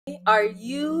Are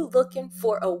you looking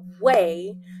for a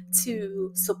way to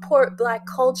support Black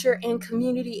culture and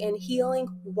community and healing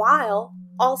while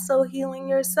also healing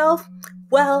yourself?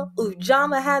 Well,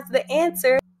 Ujamaa has the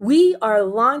answer. We are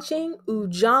launching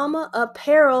Ujamaa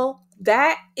Apparel.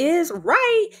 That is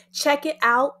right. Check it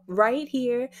out right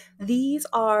here. These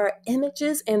are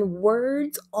images and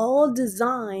words all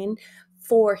designed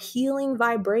for healing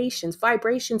vibrations.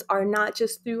 Vibrations are not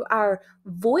just through our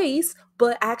voice,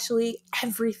 but actually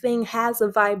everything has a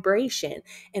vibration.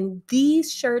 And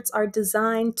these shirts are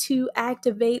designed to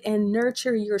activate and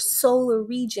nurture your solar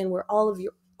region where all of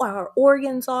our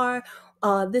organs are.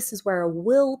 This is where our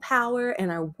willpower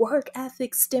and our work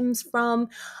ethic stems from.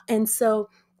 And so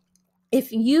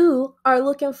if you are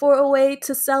looking for a way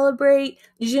to celebrate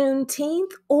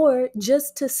Juneteenth or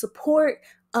just to support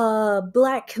a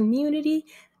Black community,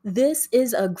 this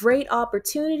is a great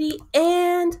opportunity.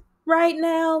 And right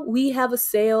now we have a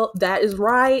sale. That is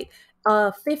right.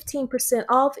 15%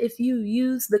 off if you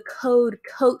use the code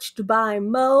Coached by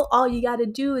Mo. All you got to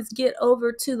do is get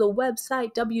over to the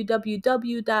website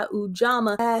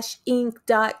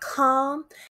www.ujamaa-inc.com